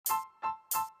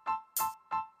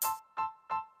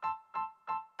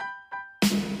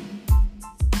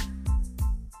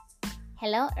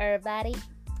Hello, everybody.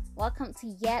 Welcome to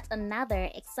yet another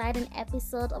exciting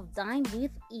episode of Dine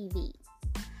with Evie.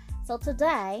 So,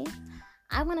 today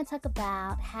I want to talk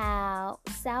about how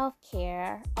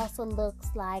self-care also looks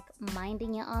like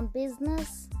minding your own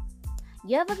business.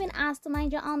 You ever been asked to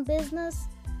mind your own business?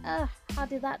 How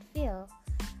did that feel?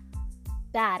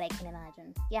 Bad, I can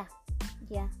imagine. Yeah.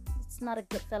 It's not a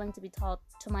good feeling to be taught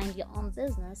to mind your own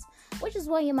business, which is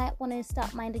why you might want to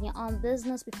start minding your own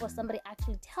business before somebody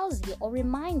actually tells you or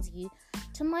reminds you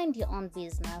to mind your own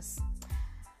business.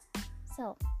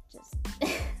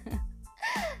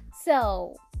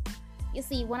 So you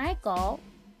see, when I go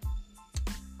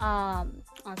on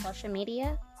social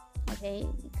media, okay,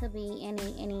 it could be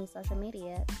any social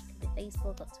media, it could be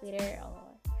Facebook or Twitter or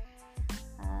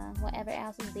whatever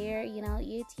else is there,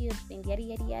 YouTube and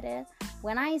yada.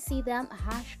 When I see them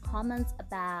harsh comments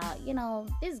about,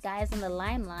 these guys in the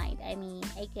limelight,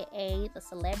 aka the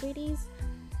celebrities,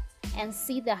 and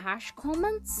see the harsh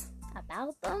comments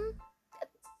about them,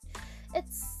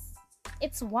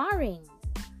 it's worrying,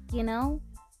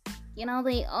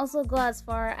 they also go as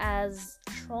far as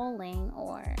trolling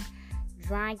or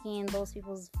dragging those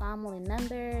people's family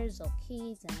members or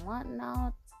kids and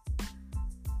whatnot.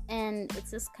 And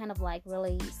it's just kind of like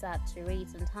really sad to read.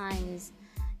 Sometimes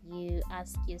you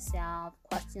ask yourself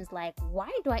questions like, why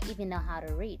do I even know how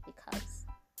to read? Because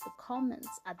the comments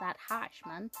are that harsh,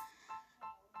 man.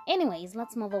 Anyways,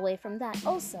 let's move away from that.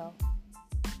 Also,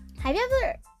 have you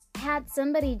ever had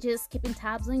somebody just keeping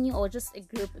tabs on you, or just a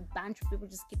bunch of people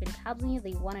just keeping tabs on you?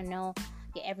 They want to know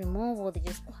your every move, or they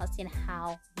just question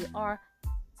how you are,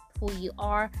 who you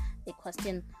are. They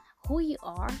question who you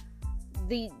are.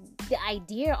 The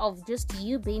idea of just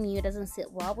you being you doesn't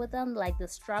sit well with them, like the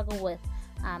struggle with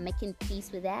making peace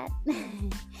with that.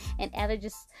 And ever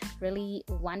just really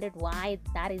wondered why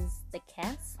that is the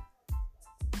case?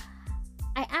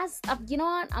 I asked,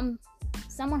 I'm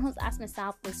someone who's been asking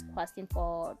myself this question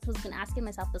for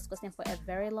a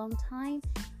very long time,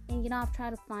 and I've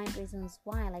tried to find reasons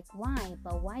why,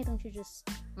 but why don't you just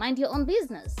mind your own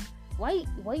business? Why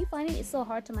you finding it so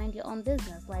hard to mind your own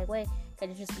business? Like, why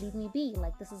can't you just leave me be?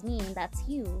 Like, this is me and that's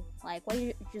you. Like,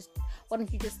 why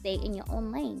don't you just stay in your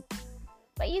own lane?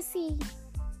 But you see,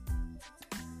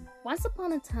 once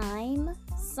upon a time,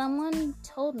 someone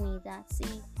told me that,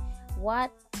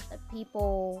 what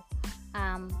people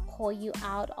call you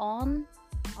out on,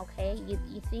 okay,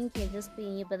 you think you're just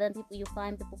being you, but then you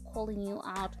find people calling you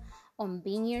out on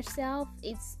being yourself.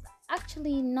 It's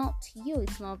actually not you.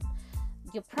 It's not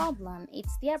your problem,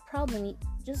 it's their problem. It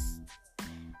just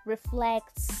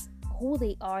reflects who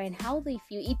they are and how they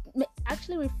feel. It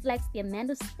actually reflects their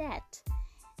mental state.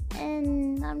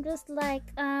 And I'm just like,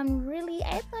 really,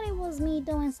 I thought it was me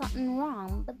doing something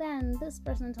wrong, but then this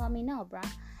person told me, no, bruh,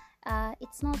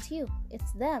 it's not you,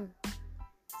 it's them.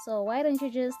 So why don't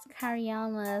you just carry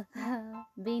on with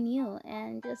being you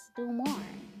and just do more?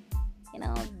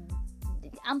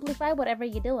 Amplify whatever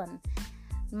you're doing,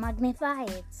 magnify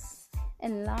it,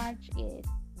 enlarge it,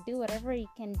 do whatever you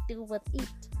can do with it.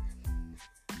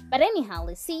 But anyhow,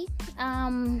 let's see.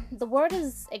 The word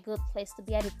is a good place to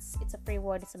be at. It's a free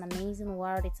word. It's an amazing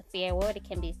word. It's a fair word. It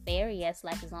can be fair. Yes,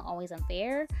 life is not always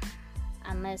unfair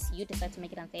unless you decide to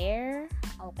make it unfair.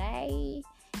 Okay.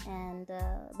 And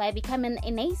by becoming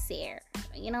a naysayer,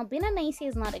 being a naysayer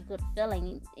is not a good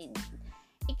feeling.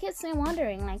 It gets me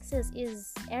wondering, like, sis,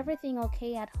 is everything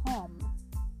okay at home?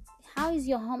 How is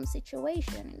your home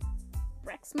situation?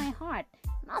 Breaks my heart.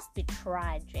 It must be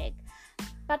tragic,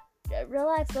 but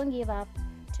relax, don't give up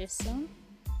too soon,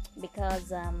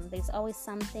 because there's always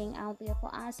something out there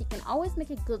for us. You can always make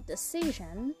a good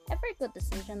decision, a very good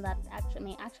decision that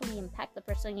may actually impact the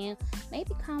person you may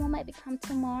become or might become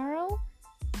tomorrow.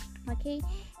 Okay,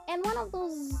 and one of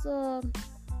those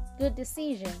good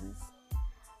decisions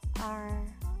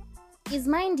is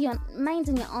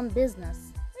minding your own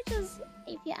business, which is,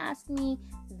 if you ask me,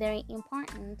 very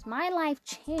important. My life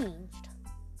changed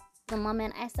the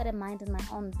moment I started minding my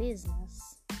own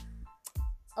business.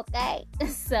 Okay,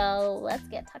 so let's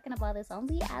get talking about this on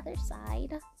the other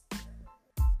side.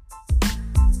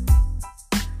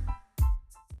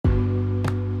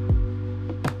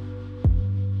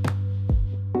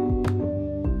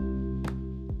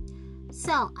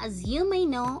 So, as you may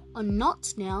know or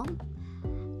not know,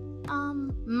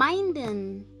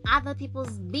 minding other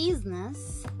people's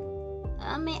business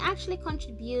may actually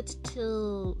contribute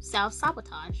to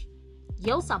self-sabotage,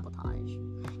 your sabotage.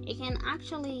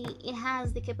 It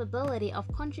has the capability of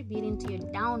contributing to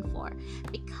your downfall,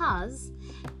 because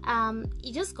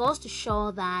it just goes to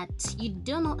show that you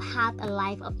do not have a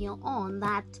life of your own,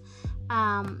 that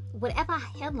whatever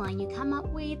headline you come up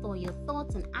with, or your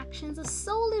thoughts and actions are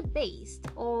solely based,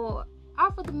 or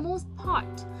are for the most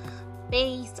part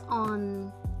based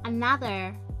on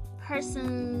another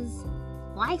person's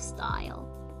lifestyle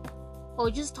or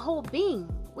just whole being,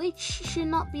 which should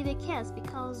not be the case,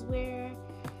 because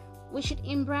we should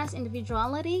embrace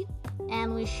individuality,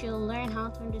 and we should learn how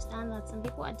to understand that some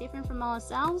people are different from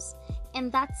ourselves,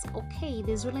 and that's okay.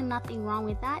 There's really nothing wrong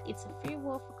with that. It's a free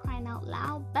will, for crying out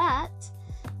loud. But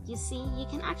you see, you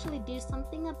can actually do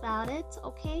something about it.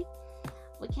 Okay,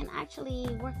 we can actually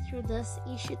work through this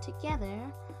issue together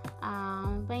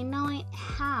by knowing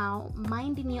how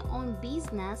minding your own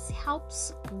business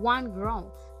helps one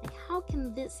grow. Like, how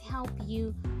can this help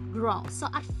you grow? So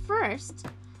at first,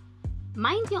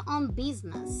 mind your own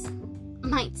business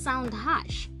might sound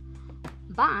harsh,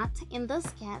 but in this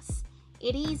case,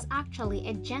 it is actually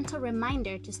a gentle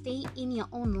reminder to stay in your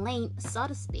own lane, so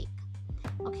to speak.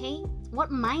 Okay,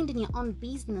 what minding your own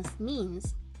business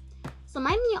means. So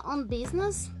minding your own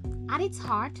business at its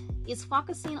heart is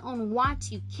focusing on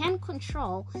what you can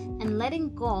control and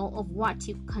letting go of what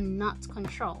you cannot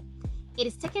control. It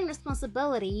is taking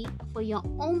responsibility for your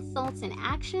own thoughts and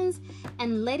actions,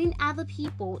 and letting other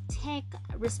people take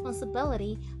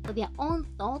responsibility for their own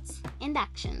thoughts and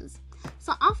actions.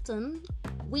 So often,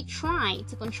 we try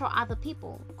to control other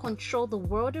people, control the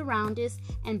world around us,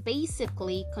 and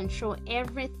basically control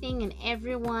everything and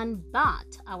everyone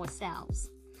but ourselves.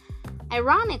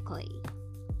 Ironically,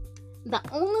 the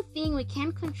only thing we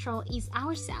can control is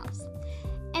ourselves.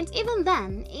 And even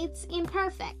then, it's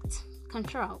imperfect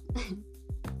control.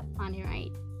 Funny,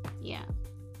 right? Yeah.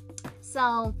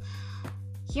 So,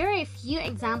 here are a few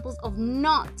examples of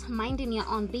not minding your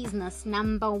own business.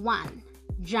 Number 1,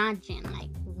 judging. Like,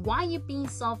 why are you being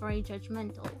so very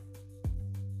judgmental?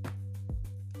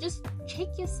 Just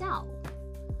check yourself.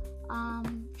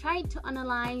 Try to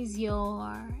analyze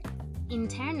your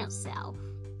internal self.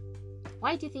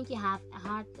 Why do you think you have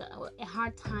a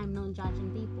hard time not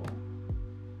judging people?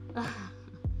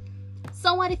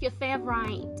 So what if your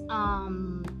favorite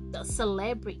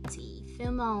celebrity,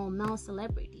 female, male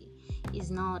celebrity, is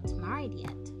not married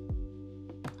yet?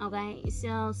 Okay,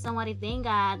 so what if they ain't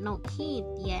got no kid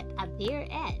yet at their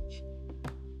age?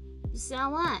 So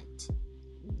what?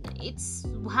 It's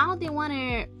how they want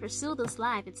to pursue this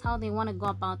life. It's how they want to go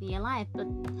about their life. But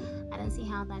I don't see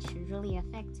how that should really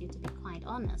affect you, to be quite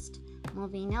honest.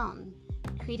 Moving on.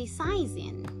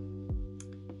 Criticism.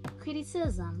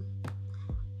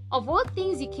 Of all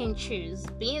things you can choose,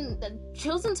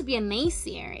 choosing to be a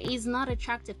naysayer is not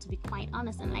attractive, to be quite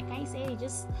honest. And like I say, it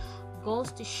just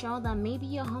goes to show that maybe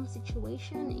your home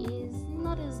situation is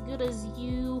not as good as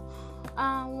you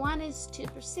want us to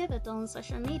perceive it on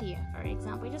social media, for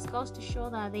example. It just goes to show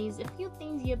that there's a few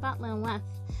things you're battling with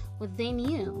within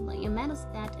you. Like, your mental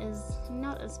state is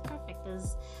not as perfect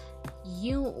as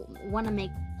you want to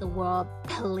make the world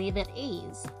believe it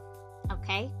is.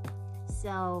 Okay?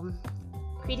 So,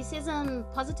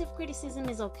 positive criticism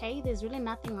is okay. There's really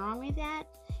nothing wrong with that.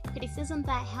 Criticism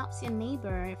that helps your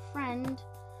neighbor, friend,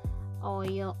 or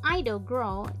your idol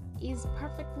grow is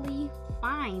perfectly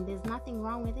fine. There's nothing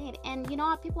wrong with it. And you know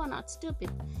what? People are not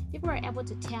stupid. People are able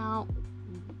to tell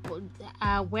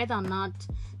whether or not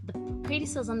the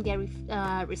criticism they're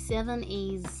receiving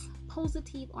is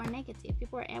positive or negative.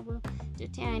 People are able to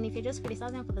tell. And if you're just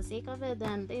criticizing for the sake of it,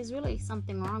 then there's really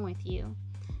something wrong with you.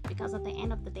 Because at the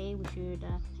end of the day, we should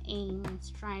aim and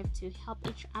strive to help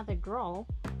each other grow.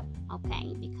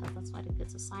 Okay? Because that's what a good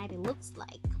society looks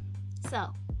like.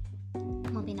 So,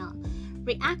 moving on.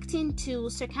 Reacting to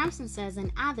circumstances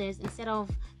and others instead of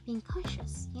being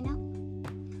cautious,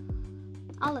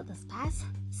 All of this pass.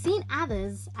 Seeing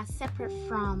others as separate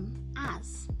from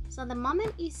us. So the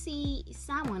moment you see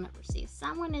someone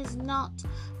is not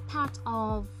part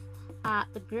of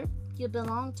the group you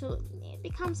belong to, it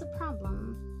becomes a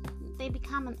problem. They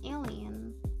become an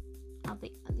alien.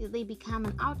 They become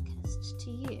an outcast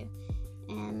to you.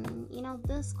 And,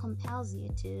 this compels you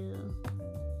to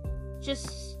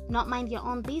just not mind your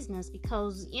own business,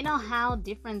 because you know how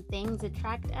different things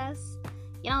attract us.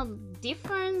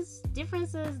 Different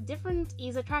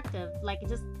is attractive. Like, it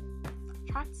just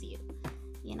attracts you.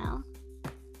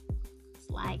 It's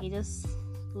like it just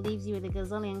leaves you with a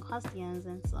gazillion questions,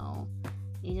 and so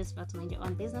you just got to mind your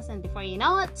own business, and before you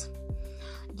know it,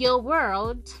 your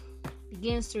world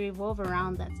begins to revolve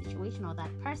around that situation or that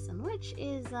person, which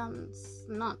is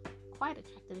not quite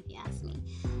attractive, if you ask me.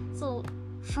 So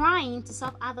trying to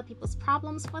solve other people's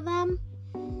problems for them,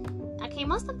 okay,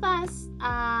 most of us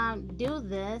do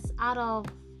this out of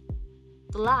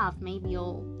love, maybe,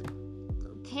 or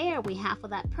care we have for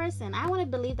that person, I want to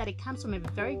believe that it comes from a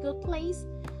very good place,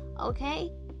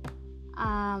 okay?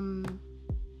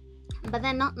 But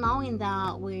then not knowing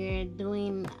that we're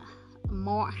doing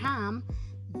more harm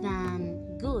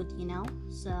than good,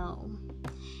 So,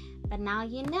 but now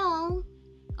you know.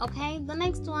 Okay, the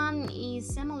next one is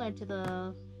similar to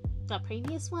the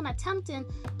previous one, attempting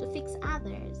to fix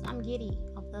others. I'm giddy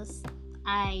of this.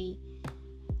 I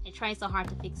try so hard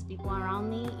to fix people around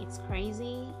me. It's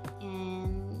crazy,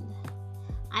 and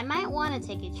I might want to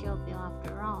take a chill pill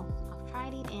after all. I've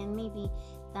tried it, and maybe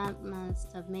that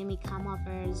must have made me come off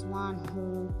as one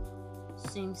who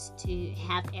seems to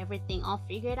have everything all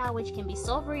figured out, which can be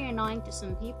so very annoying to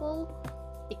some people,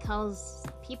 because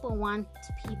people want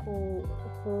people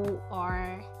who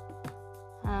are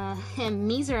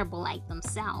miserable like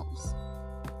themselves.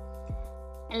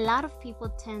 A lot of people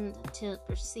tend to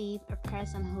perceive a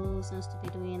person who seems to be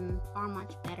doing far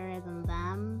much better than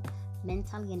them,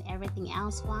 mentally and everything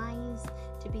else wise,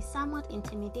 to be somewhat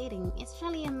intimidating,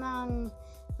 especially among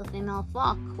the female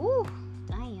folk. Ooh,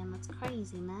 damn, that's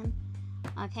crazy, man.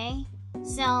 Okay,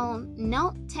 so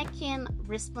not taking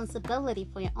responsibility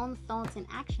for your own thoughts and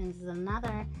actions is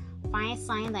another fire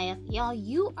sign that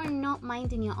you are not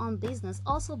minding your own business.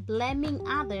 Also blaming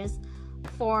others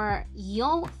for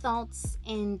your thoughts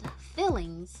and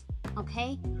feelings.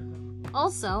 Okay,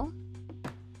 also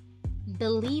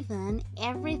believing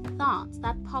every thought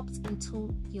that pops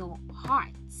into your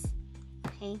hearts.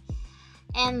 Okay,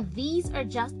 and these are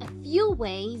just a few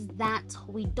ways that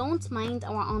we don't mind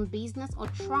our own business or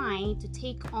try to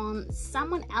take on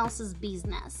someone else's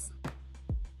business.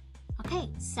 Okay,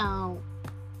 so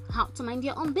how to mind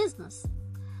your own business?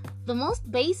 The most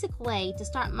basic way to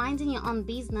start minding your own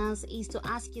business is to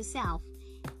ask yourself,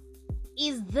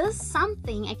 is this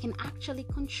something I can actually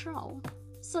control?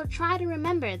 So try to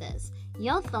remember this.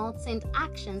 Your thoughts and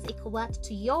actions equate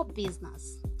to your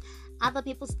business. Other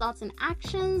people's thoughts and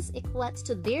actions equate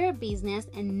to their business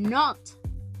and not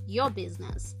your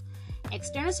business.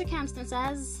 External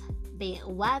circumstances, be it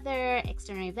weather,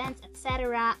 external events,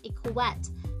 etc., equate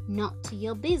not to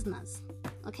your business.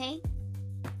 Okay?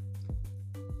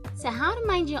 So how to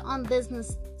mind your own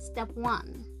business? Step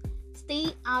 1.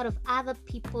 Stay out of other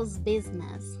people's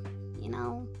business.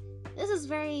 This is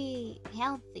very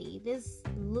healthy. This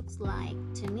looks like,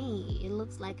 to me, it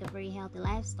looks like a very healthy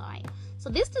lifestyle. So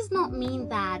this does not mean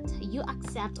that you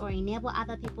accept or enable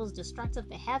other people's destructive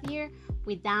behavior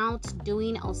without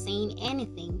doing or saying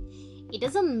anything. It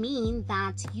doesn't mean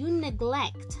that you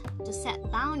neglect to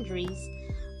set boundaries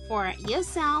for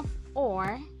yourself,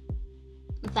 or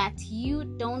that you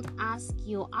don't ask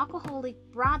your alcoholic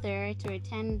brother to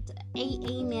attend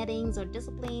AA meetings or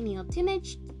discipline your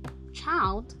teenage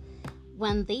child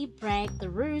when they break the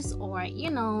rules, or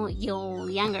your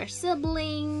younger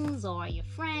siblings or your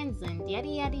friends and yada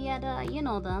yada yada, you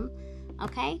know them.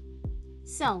 Okay,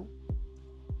 so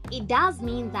it does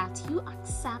mean that you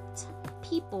accept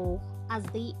people as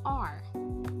they are.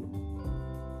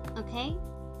 Okay,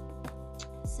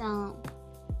 so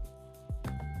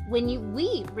when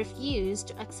we refuse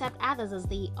to accept others as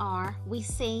they are, we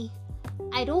say,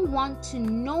 I don't want to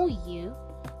know you.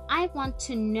 I want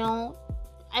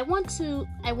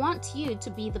you to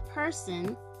be the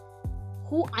person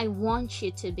who I want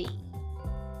you to be.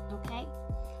 Okay?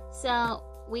 So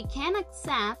we can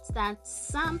accept that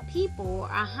some people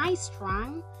are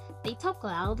high-strung, they talk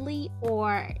loudly,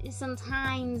 or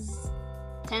sometimes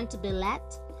tend to be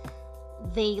let.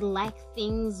 They like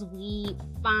things we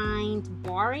find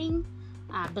boring,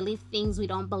 believe things we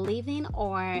don't believe in,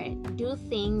 or do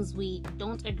things we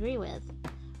don't agree with.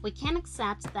 We can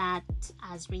accept that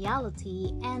as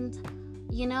reality and,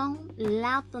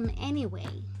 love them anyway.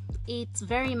 It's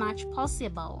very much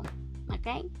possible,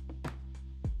 okay?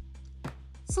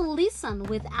 So listen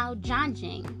without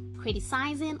judging,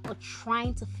 criticizing, or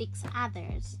trying to fix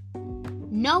others.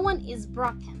 No one is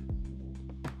broken.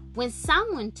 When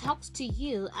someone talks to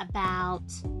you about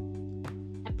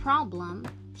a problem,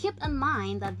 keep in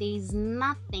mind that there is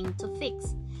nothing to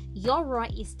fix. Your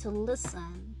role is to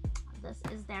listen. This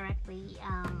is directly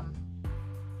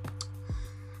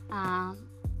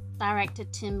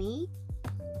directed to me.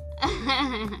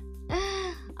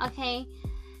 Okay,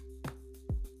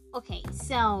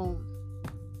 so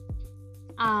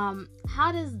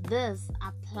how does this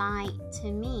apply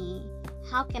to me?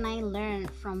 How can I learn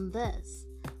from this?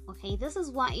 Okay, this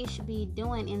is what you should be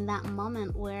doing in that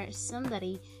moment where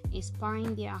somebody is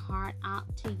pouring their heart out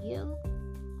to you,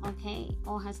 okay,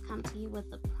 or has come to you with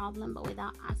a problem but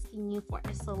without asking you for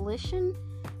a solution.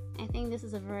 I think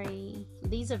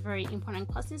these are very important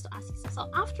questions to ask yourself. So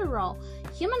after all,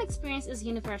 human experience is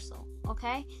universal.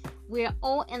 okay? We're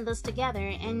all in this together,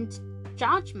 and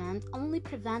judgment only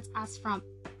prevents us from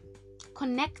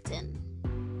connecting.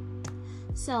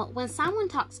 So when someone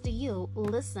talks to you,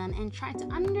 listen and try to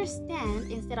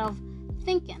understand instead of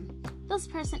thinking, this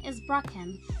person is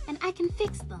broken and I can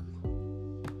fix them.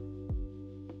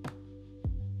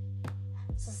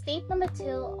 So step number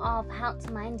 2 of how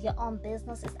to mind your own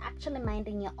business is actually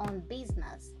minding your own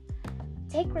business.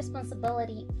 Take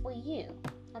responsibility for you.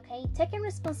 Okay, taking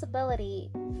responsibility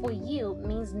for you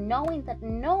means knowing that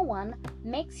no one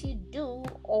makes you do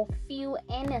or feel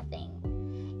anything.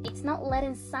 It's not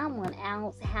letting someone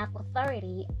else have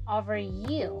authority over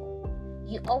you.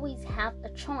 You always have a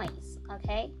choice,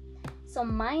 okay? So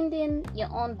minding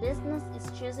your own business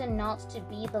is choosing not to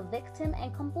be the victim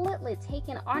and completely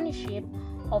taking ownership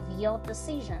of your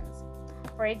decisions.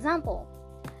 For example,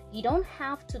 you don't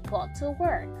have to go to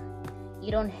work.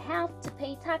 You don't have to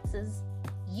pay taxes.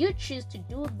 You choose to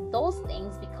do those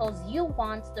things because you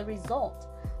want the result,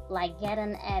 like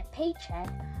getting a paycheck,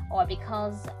 or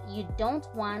because you don't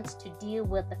want to deal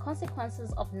with the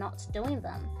consequences of not doing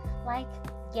them, like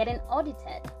getting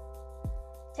audited.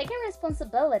 Taking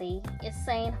responsibility is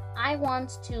saying, I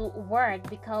want to work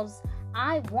because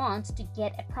I want to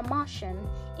get a promotion,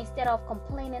 instead of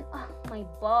complaining, oh, my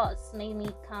boss made me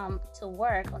come to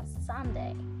work on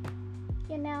Sunday.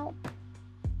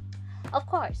 Of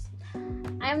course,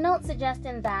 I am not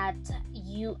suggesting that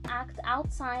you act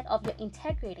outside of your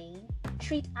integrity,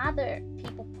 treat other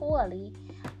people poorly,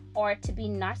 or to be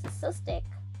narcissistic.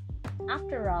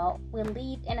 After all, we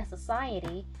live in a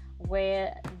society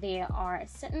where there are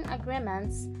certain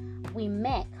agreements we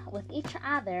make with each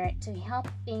other to help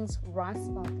things run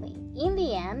smoothly. In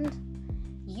the end,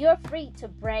 you're free to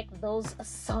break those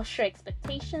social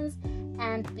expectations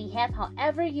and behave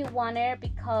however you want to,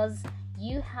 because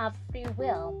you have free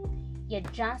will. You're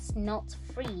just not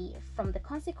free from the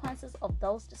consequences of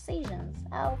those decisions,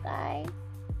 okay?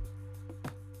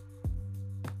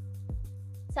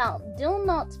 So, do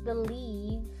not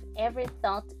believe every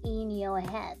thought in your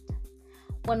head.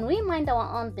 When we mind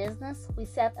our own business, we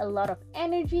save a lot of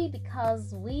energy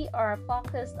because we are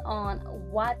focused on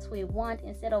what we want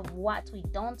instead of what we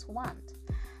don't want.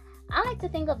 I like to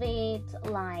think of it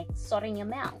like sorting your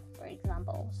mail, for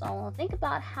example. So think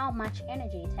about how much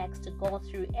energy it takes to go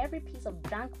through every piece of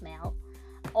junk mail,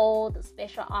 all the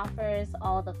special offers,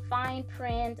 all the fine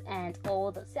print, and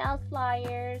all the sales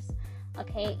flyers.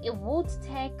 Okay, it would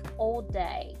take all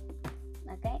day.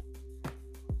 Okay,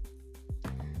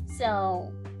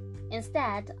 so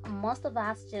instead, most of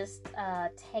us just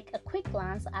take a quick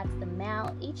glance at the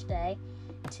mail each day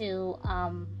to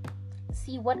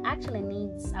see what actually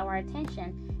needs our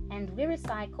attention, and we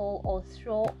recycle or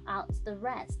throw out the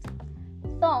rest.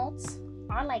 Thoughts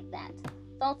are like that.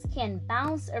 Thoughts can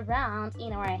bounce around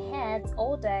in our heads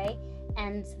all day,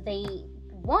 and they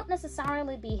won't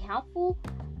necessarily be helpful.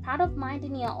 Part of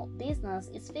minding your business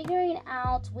is figuring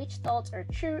out which thoughts are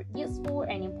true, useful,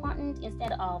 and important,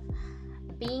 instead of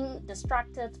being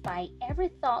distracted by every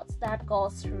thought that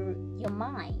goes through your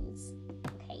minds.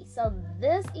 Okay, so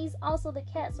this is also the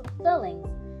case with feelings.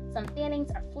 Some feelings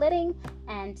are fleeting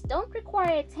and don't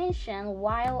require attention,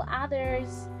 while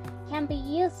others can be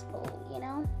useful.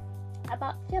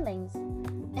 About feelings.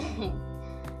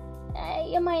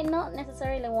 You might not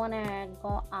necessarily want to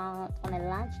go out on a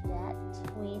lunch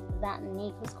date with that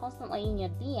Nick who's constantly in your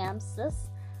DMs, sis.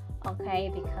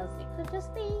 Okay, because it could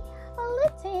just be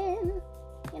fleeting.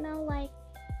 Like,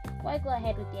 why go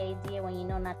ahead with the idea when you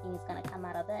know nothing is gonna come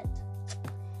out of it?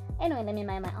 Anyway, let me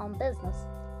mind my own business.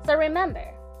 So remember,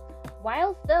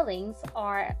 while feelings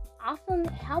are often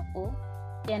helpful,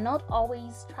 they're not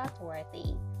always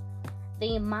trustworthy.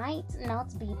 They might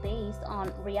not be based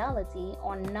on reality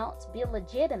or not be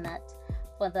legitimate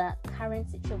for the current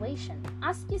situation.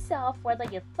 Ask yourself whether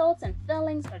your thoughts and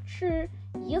feelings are true,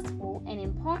 useful, and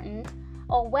important,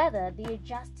 or whether they're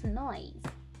just noise.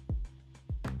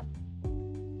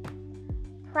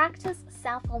 Practice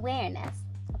self-awareness,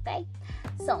 okay?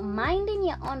 So minding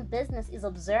your own business is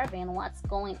observing what's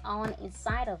going on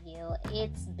inside of you.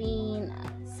 It's being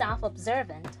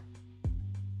self-observant.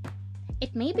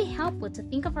 It may be helpful to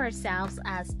think of ourselves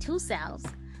as two selves,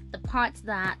 the part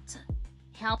that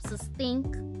helps us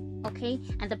think, okay,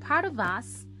 and the part of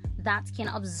us that can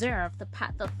observe the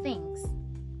part that thinks,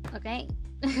 okay?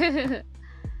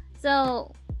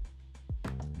 So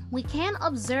we can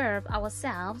observe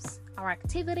ourselves, our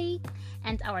activity,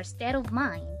 and our state of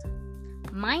mind.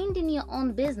 Minding your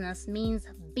own business means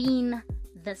being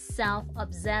the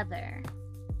self-observer.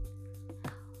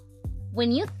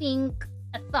 When you think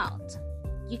a thought,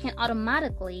 you can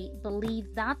automatically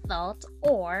believe that thought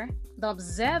or The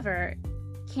observer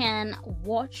can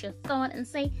watch your thought and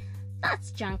say,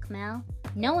 that's junk mail.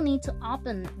 No need to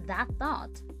open that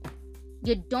thought.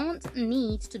 You don't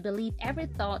need to believe every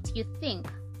thought you think.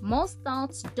 Most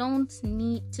thoughts don't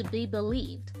need to be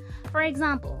believed. For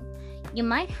example, you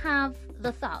might have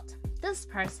the thought, this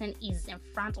person is in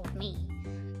front of me,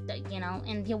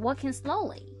 and you're walking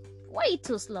slowly, way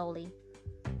too slowly.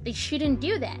 They shouldn't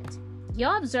do that.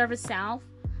 Your observer self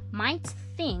might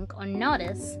think or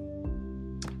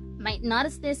might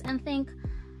notice this and think,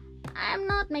 I'm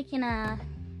making a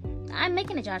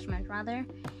judgment rather.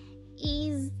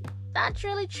 Is that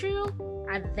really true?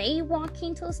 Are they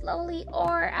walking too slowly,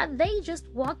 or are they just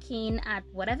walking at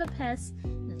whatever pace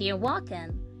they're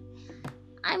walking?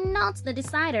 I'm not the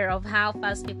decider of how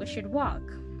fast people should walk.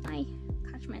 I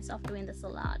catch myself doing this a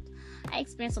lot. I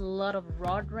experience a lot of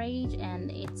road rage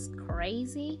and it's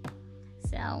crazy.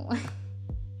 So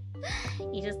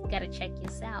you just gotta check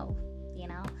yourself,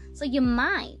 So you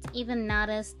might even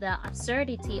notice the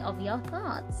absurdity of your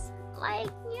thoughts. Like,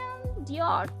 do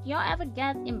y'all ever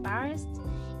get embarrassed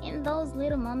in those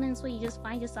little moments where you just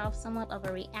find yourself somewhat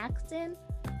overreacting?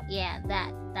 Yeah,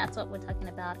 that's what we're talking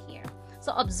about here.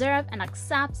 So observe and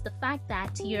accept the fact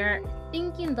that you're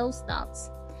thinking those thoughts.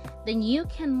 Then you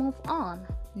can move on,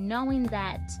 knowing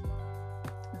that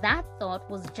thought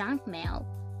was junk mail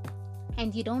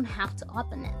and you don't have to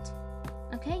open it.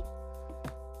 Okay?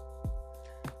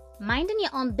 Minding your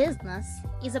own business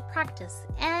is a practice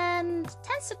and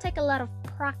tends to take a lot of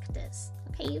practice.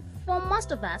 Okay? For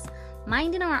most of us,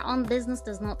 minding our own business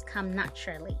does not come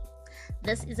naturally.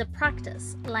 This is a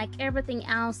practice, like everything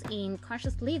else in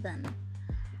conscious living.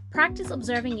 Practice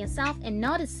observing yourself and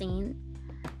noticing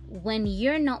when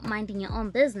you're not minding your own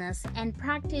business, and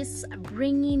practice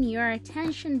bringing your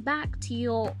attention back to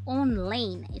your own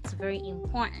lane. It's very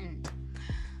important.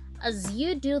 As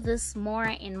you do this more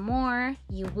and more,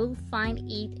 you will find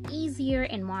it easier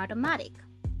and more automatic.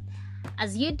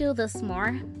 As you do this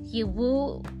more, you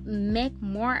will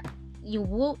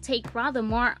take rather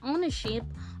more ownership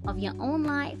of your own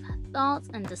life, thoughts,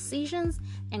 and decisions,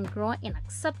 and grow in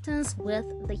acceptance with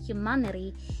the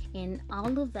humanity in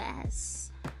all of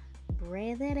us.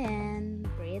 Breathe it in,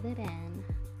 breathe it in.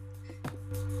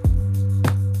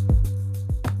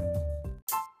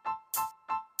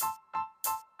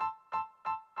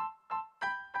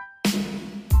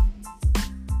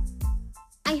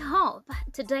 I hope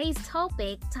today's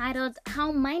topic, titled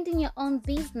How Minding Your Own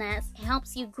Business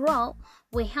Helps You Grow,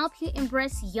 will help you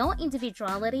embrace your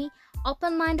individuality,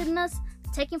 open-mindedness,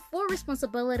 taking full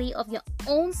responsibility of your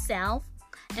own self,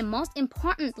 and most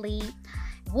importantly,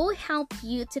 will help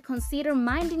you to consider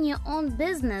minding your own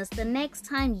business the next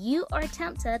time you are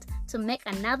tempted to make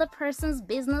another person's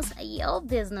business your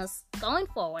business going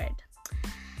forward.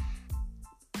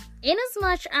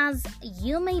 Inasmuch as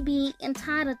you may be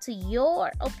entitled to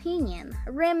your opinion,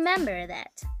 remember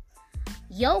that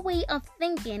your way of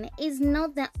thinking is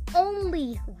not the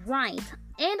only right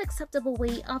and acceptable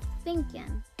way of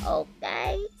thinking.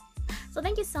 Okay? So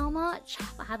thank you so much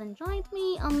for having joined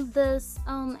me on this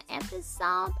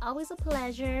episode. Always a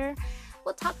pleasure.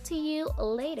 We'll talk to you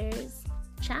later.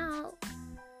 Ciao.